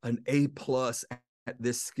 okay, an A+ at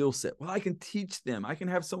this skill set, well, I can teach them. I can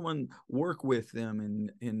have someone work with them,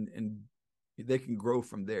 and they can grow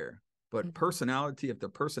from there. But personality, if their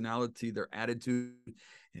personality, their attitude,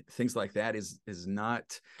 things like that is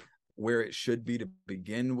not where it should be to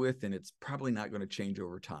begin with, and it's probably not going to change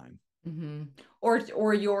over time.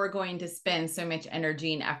 Or you're going to spend so much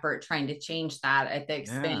energy and effort trying to change that at the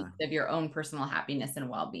expense of your own personal happiness and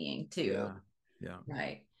well-being too.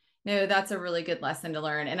 Right. No, that's a really good lesson to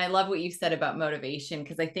learn. And I love what you said about motivation,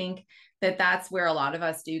 because I think that that's where a lot of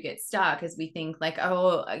us do get stuck, is we think like,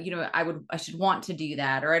 I should want to do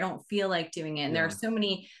that, or I don't feel like doing it. And there's so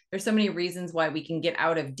many reasons why we can get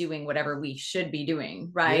out of doing whatever we should be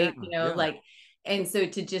doing. Right. And so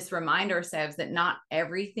to just remind ourselves that not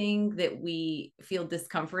everything that we feel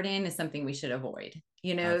discomfort in is something we should avoid.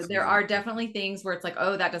 There are definitely things where it's like,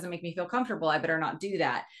 oh, that doesn't make me feel comfortable, I better not do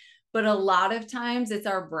that. But a lot of times it's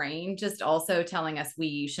our brain just also telling us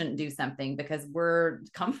we shouldn't do something because we're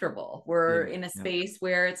comfortable. We're in a space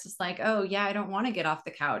where it's just like, oh yeah, I don't want to get off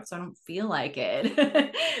the couch, so I don't feel like it.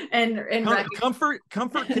 and comfort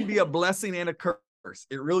can be a blessing and a curse.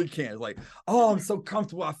 It really can. It's like, oh, I'm so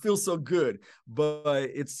comfortable, I feel so good. But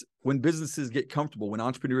it's when businesses get comfortable, when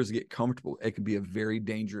entrepreneurs get comfortable, it can be a very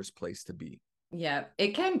dangerous place to be. Yeah,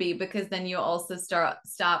 it can be, because then you also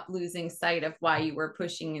stop losing sight of why you were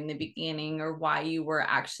pushing in the beginning, or why you were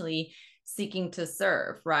actually seeking to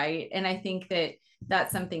serve, right? And I think that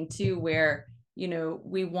that's something too where,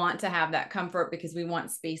 we want to have that comfort because we want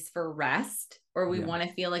space for rest, or we Yeah. want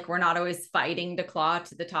to feel like we're not always fighting to claw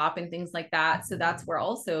to the top and things like that. So that's where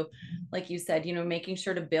also, like you said, making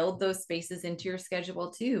sure to build those spaces into your schedule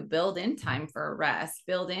too. Build in time for a rest,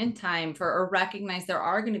 build in time for, or recognize there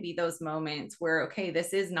are going to be those moments where, okay,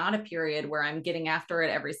 this is not a period where I'm getting after it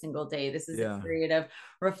every single day. This is a Yeah. period of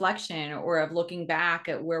reflection, or of looking back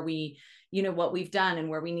at where we, what we've done and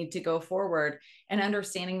where we need to go forward, and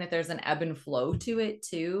understanding that there's an ebb and flow to it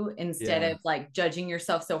too, instead Yeah. of like judging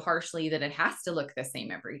yourself so harshly that it has to look the same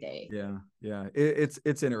every day. Yeah. Yeah. It's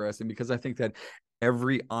interesting because I think that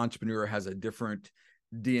every entrepreneur has a different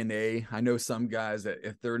DNA. I know some guys that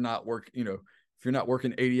if they're not if you're not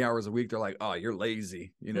working 80 hours a week, they're like, oh, you're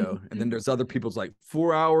lazy, and then there's other people's like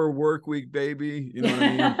 4-hour work week, baby. You know what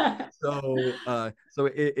I mean? So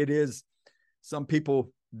it is, some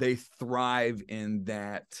people, they thrive in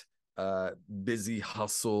that busy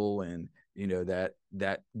hustle and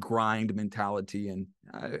that grind mentality. And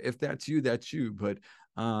if that's you, that's you. But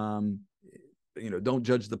don't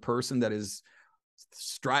judge the person that is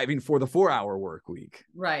striving for the 4-hour work week.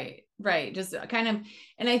 Right. Just kind of,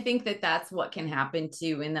 and I think that that's what can happen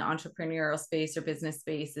too in the entrepreneurial space or business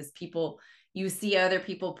space, is people, you see other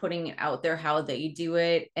people putting it out there how they do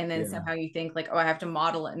it, and then Yeah. somehow you think like, oh, I have to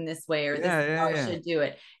model it in this way, or this is how I should do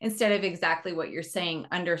it, instead of exactly what you're saying,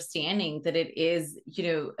 understanding that it is,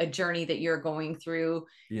 a journey that you're going through,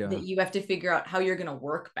 that you have to figure out how you're going to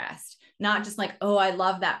work best. Not just like, oh, I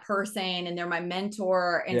love that person and they're my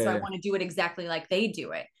mentor, and so I want to do it exactly like they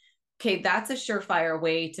do it. Okay, that's a surefire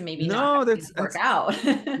way to maybe not No, have things that's work out.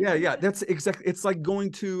 yeah, that's exactly. It's like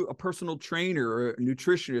going to a personal trainer or a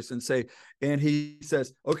nutritionist and he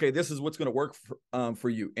says, okay, this is what's going to work for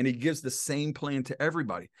you, and he gives the same plan to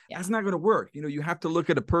everybody. Yeah. That's not going to work. You have to look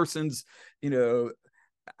at a person's,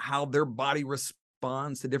 how their body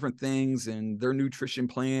responds to different things and their nutrition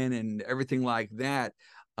plan and everything like that.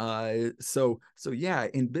 So yeah,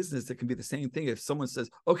 in business, it can be the same thing. If someone says,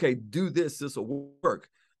 okay, do this will work.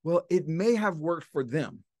 Well, it may have worked for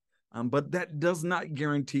them, but that does not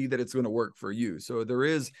guarantee that it's going to work for you. So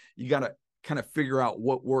you got to kind of figure out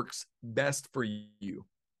what works best for you.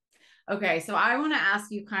 Okay, so I want to ask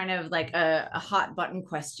you kind of like a hot button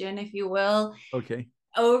question, if you will. Okay.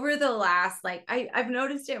 Over the last, like, I've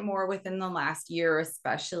noticed it more within the last year,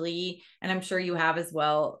 especially, and I'm sure you have as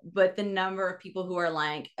well, but the number of people who are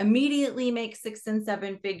like, immediately make 6 and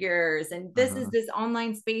 7 figures, and this is this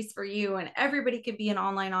online space for you, and everybody could be an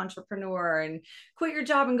online entrepreneur, and quit your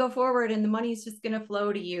job and go forward, and the money's just going to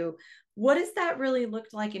flow to you. What does that really look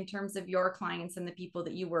like in terms of your clients and the people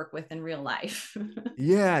that you work with in real life?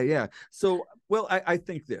 Yeah. So, well, I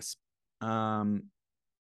think this,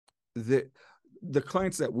 the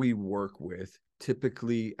clients that we work with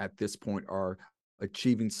typically at this point are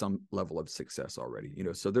achieving some level of success already.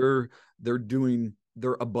 So they're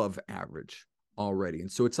above average already,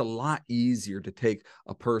 and so it's a lot easier to take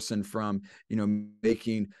a person from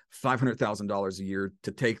making $500,000 a year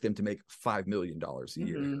to take them to make $5 million a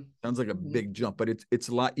year. Sounds like a big jump, but it's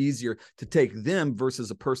a lot easier to take them versus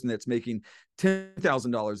a person that's making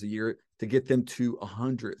 $10,000 a year to get them to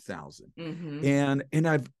 100,000. And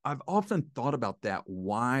I've often thought about that,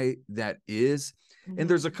 why that is. And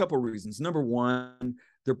there's a couple of reasons. Number one,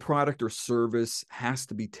 their product or service has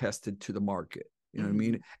to be tested to the market. You know what I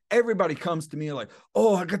mean? Everybody comes to me like,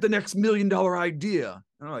 oh, I got the next $1 million idea.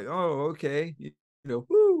 And I'm like, oh, okay.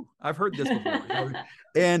 Woo, I've heard this before.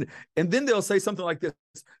 And then they'll say something like this: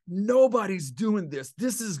 nobody's doing this.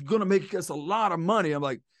 This is going to make us a lot of money. I'm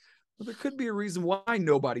like, well, there could be a reason why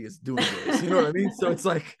nobody is doing this. You know what I mean? So it's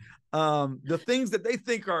like the things that they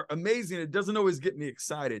think are amazing, it doesn't always get me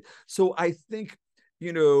excited. So I think,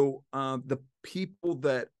 the people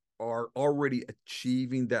that are already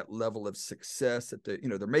achieving that level of success, that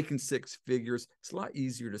they're making 6 figures, it's a lot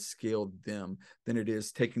easier to scale them than it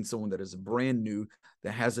is taking someone that is brand new,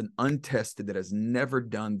 that hasn't untested, that has never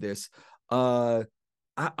done this. I'll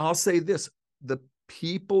say this: the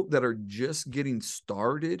people that are just getting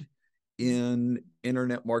started in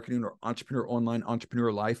internet marketing or online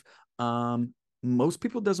entrepreneur life, most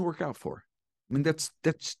people doesn't work out for. I mean, that's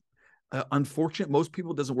unfortunate. Most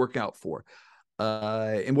people doesn't work out for.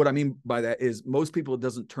 And what I mean by that is most people, it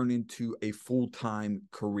doesn't turn into a full-time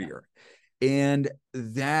career. And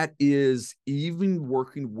that is even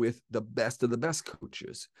working with the best of the best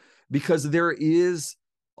coaches, because there is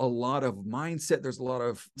a lot of mindset, there's a lot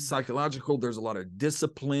of psychological, there's a lot of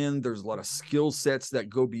discipline, there's a lot of skill sets that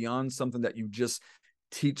go beyond something that you just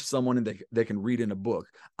teach someone and they can read in a book.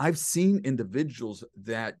 I've seen individuals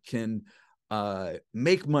that can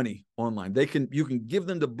make money online. You can give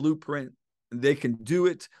them the blueprint, they can do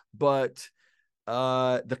it, but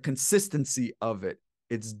the consistency of it,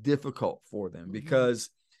 it's difficult for them because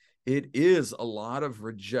it is a lot of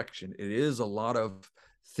rejection. It is a lot of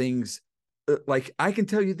things. Like I can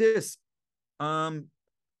tell you this,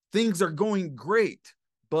 things are going great,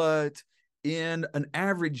 but in an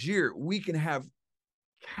average year, we can have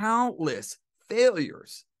countless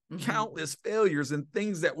failures and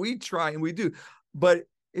things that we try and we do, but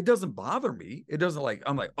it doesn't bother me. It doesn't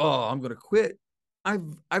I'm like, oh, I'm going to quit.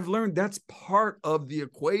 I've learned that's part of the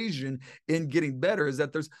equation in getting better is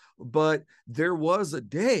that but there was a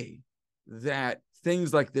day that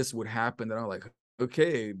things like this would happen that I'm like,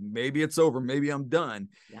 okay, maybe it's over. Maybe I'm done.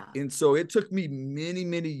 Yeah. And so it took me many,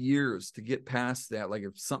 many years to get past that. Like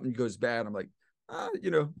if something goes bad, I'm like,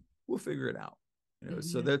 we'll figure it out.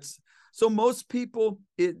 So most people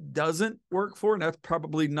it doesn't work for, and that's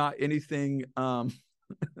probably not anything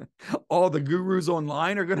all the gurus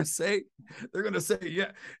online are going to say. They're going to say,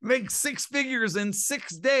 yeah, make 6 figures in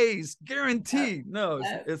 6 days, guaranteed. No,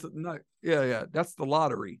 it's not. Yeah. That's the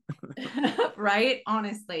lottery. Right.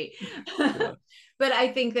 Honestly. Yeah. But I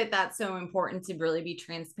think that that's so important to really be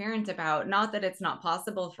transparent about, not that it's not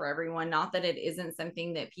possible for everyone, not that it isn't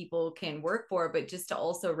something that people can work for, but just to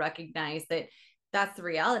also recognize that that's the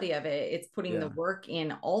reality of it. It's putting the work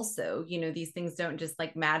in also. These things don't just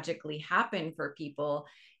magically happen for people.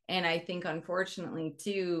 And I think unfortunately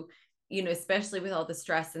too, especially with all the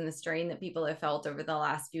stress and the strain that people have felt over the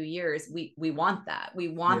last few years, we want that. We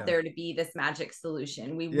want there to be this magic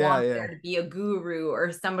solution. We want there to be a guru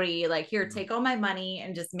or somebody here, take all my money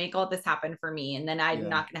and just make all this happen for me. And then I'm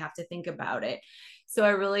not going to have to think about it. So I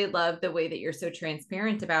really love the way that you're so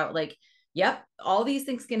transparent about yep, all these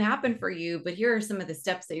things can happen for you, but here are some of the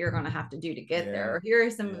steps that you're going to have to do to get there. Or here are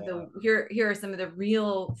some of the here are some of the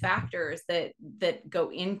real factors that go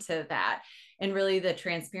into that, and really the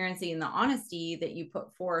transparency and the honesty that you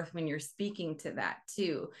put forth when you're speaking to that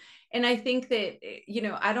too. And I think that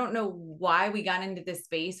I don't know why we got into this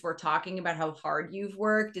space where talking about how hard you've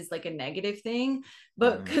worked is a negative thing,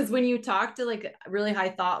 but because when you talk to really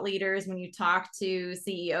high thought leaders, when you talk to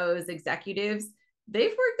CEOs, executives,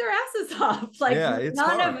 they've worked their asses off.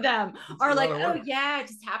 None of them are oh yeah, it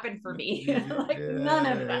just happened for me. None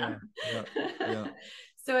of them. Yeah.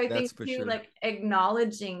 So I think too,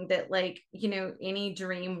 acknowledging that any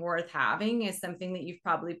dream worth having is something that you've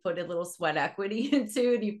probably put a little sweat equity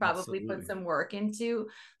into, and you've probably put some work into.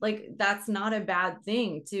 That's not a bad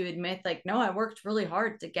thing to admit, no, I worked really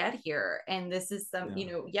hard to get here. And this is some,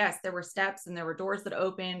 yes, there were steps and there were doors that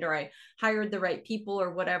opened, or I hired the right people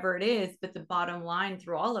or whatever it is. But the bottom line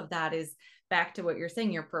through all of that is back to what you're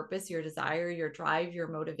saying, your purpose, your desire, your drive, your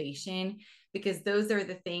motivation, because those are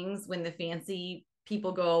the things when the fancy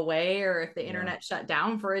people go away, or if the internet shut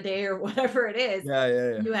down for a day or whatever it is,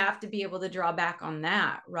 you have to be able to draw back on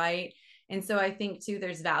that. Right. And so I think too,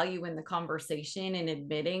 there's value in the conversation and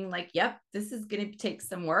admitting yep, this is going to take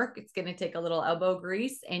some work. It's going to take a little elbow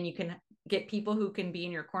grease, and you can get people who can be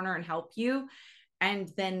in your corner and help you. And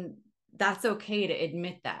then that's okay to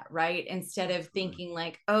admit that, right? Instead of thinking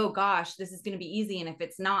oh gosh, this is going to be easy, and if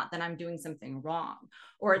it's not, then I'm doing something wrong,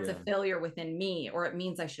 or it's a failure within me, or it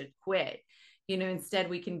means I should quit. Instead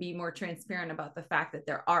we can be more transparent about the fact that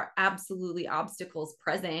there are absolutely obstacles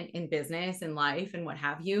present in business and life and what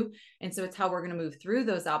have you. And so it's how we're going to move through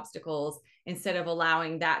those obstacles, instead of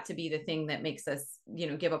allowing that to be the thing that makes us,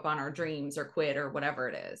 give up on our dreams or quit or whatever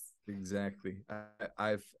it is. Exactly.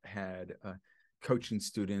 I've had coaching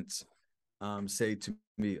students say to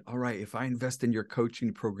me, all right, if I invest in your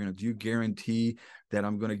coaching program, do you guarantee that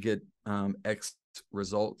I'm going to get X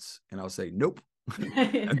results? And I'll say, nope.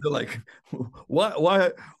 And they're like, what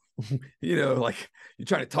you're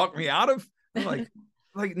trying to talk me out of? I'm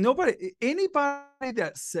anybody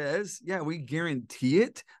that says we guarantee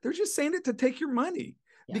it, they're just saying it to take your money.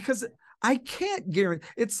 Because I can't guarantee.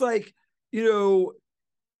 It's I'll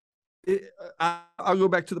go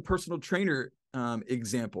back to the personal trainer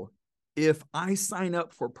example. If I sign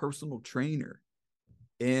up for a personal trainer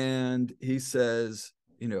and he says,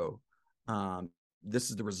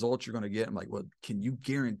 this is the results you're going to get, I'm like, well, can you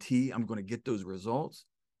guarantee I'm going to get those results?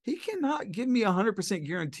 He cannot give me 100%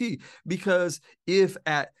 guarantee, because if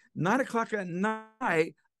at 9:00 at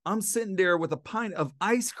night I'm sitting there with a pint of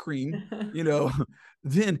ice cream,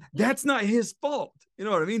 then that's not his fault. You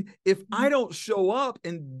know what I mean? If I don't show up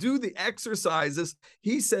and do the exercises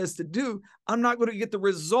he says to do, I'm not going to get the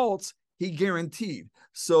results he guaranteed.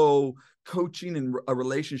 So coaching and a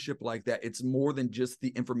relationship like that, it's more than just the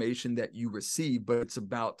information that you receive, but it's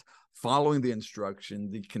about following the instruction,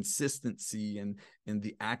 the consistency, and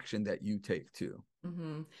the action that you take too.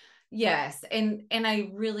 Mm-hmm. Yes. And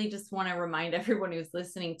I really just want to remind everyone who's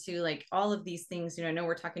listening to, like, all of these things, I know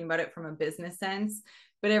we're talking about it from a business sense,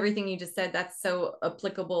 but everything you just said, that's so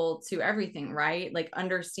applicable to everything, right? Like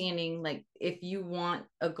understanding, like, if you want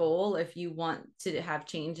a goal, if you want to have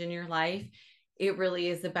change in your life, it really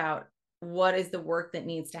is about what is the work that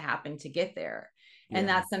needs to happen to get there. And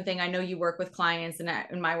that's something I know you work with clients, and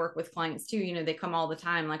in my work with clients too, they come all the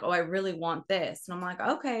time like, oh, I really want this. And I'm like,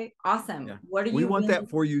 okay, awesome. Yeah. What are we you want that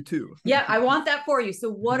for you too. Yeah, I want that for you. So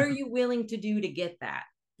what are you willing to do to get that?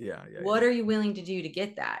 What are you willing to do to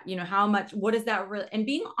get that? How much, what is that really? And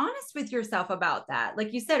being honest with yourself about that.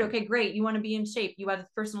 Like you said, okay, great. You want to be in shape. You have a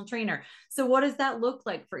personal trainer. So what does that look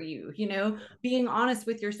like for you? Being honest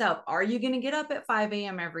with yourself. Are you going to get up at 5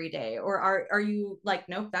 a.m. every day? Or are you like,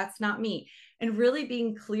 nope, that's not me? And really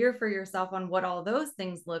being clear for yourself on what all those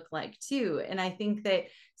things look like too. And I think that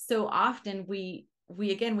so often we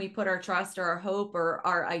put our trust or our hope or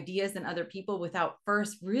our ideas in other people without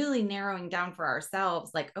first really narrowing down for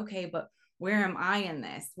ourselves, like, okay, but where am I in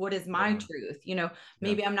this? What is my truth?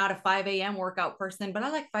 Maybe I'm not a 5 a.m. workout person, but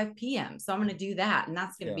I like 5 p.m. So I'm going to do that. And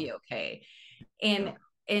that's going to be okay. And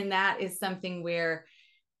that is something where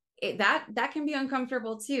that can be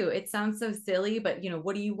uncomfortable too. It sounds so silly, but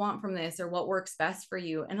what do you want from this, or what works best for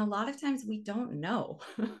you? And a lot of times we don't know.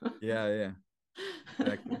 Yeah.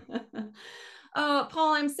 Exactly.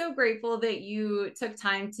 Paul, I'm so grateful that you took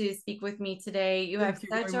time to speak with me today. You have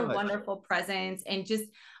such a wonderful presence, and just,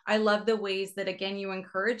 I love the ways that, again, you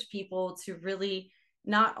encourage people to really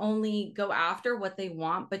not only go after what they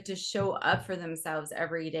want, but to show up for themselves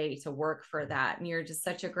every day to work for that. And you're just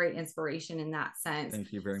such a great inspiration in that sense.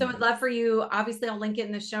 Thank you very much. So I'd love for you, obviously I'll link it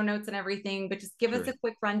in the show notes and everything, but just give us a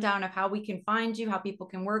quick rundown of how we can find you, how people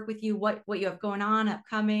can work with you, what you have going on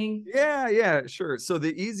upcoming. Yeah, sure. So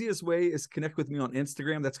the easiest way is connect with me on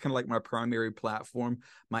Instagram. That's kind of like my primary platform.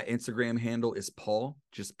 My Instagram handle is Paul,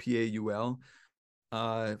 just Paul.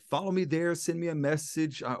 Follow me there, send me a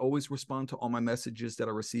message. I always respond to all my messages that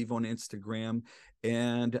I receive on Instagram.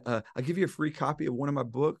 And I'll give you a free copy of one of my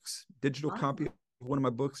books, digital copy of one of my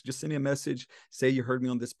books. Just send me a message, say you heard me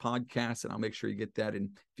on this podcast, and I'll make sure you get that.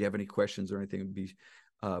 And if you have any questions or anything, I'd be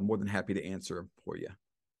more than happy to answer for you.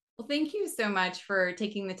 Well, thank you so much for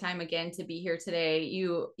taking the time again to be here today.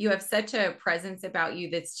 You have such a presence about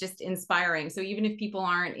you that's just inspiring. So even if people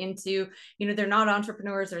aren't into, they're not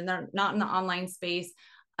entrepreneurs or they're not in the online space,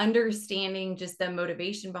 understanding just the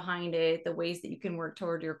motivation behind it, the ways that you can work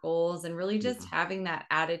toward your goals, and really just having that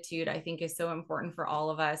attitude, I think, is so important for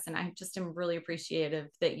all of us. And I just am really appreciative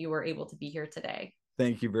that you were able to be here today.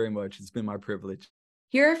 Thank you very much. It's been my privilege.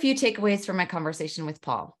 Here are a few takeaways from my conversation with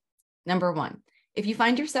Paul. Number one, if you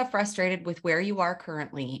find yourself frustrated with where you are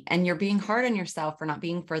currently and you're being hard on yourself for not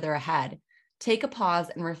being further ahead, take a pause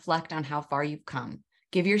and reflect on how far you've come.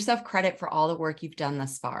 Give yourself credit for all the work you've done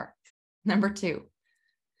thus far. Number two,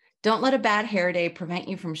 don't let a bad hair day prevent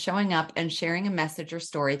you from showing up and sharing a message or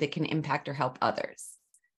story that can impact or help others.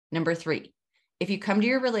 Number three, if you come to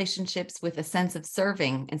your relationships with a sense of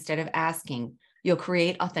serving instead of asking, you'll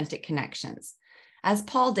create authentic connections. As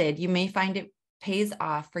Paul did, you may find it pays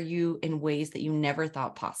off for you in ways that you never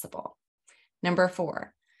thought possible. Number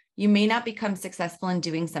four, you may not become successful in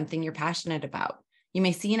doing something you're passionate about. You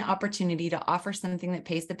may see an opportunity to offer something that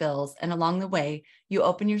pays the bills, and along the way, you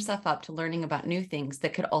open yourself up to learning about new things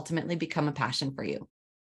that could ultimately become a passion for you.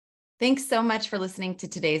 Thanks so much for listening to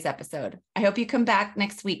today's episode. I hope you come back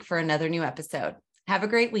next week for another new episode. Have a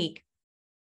great week.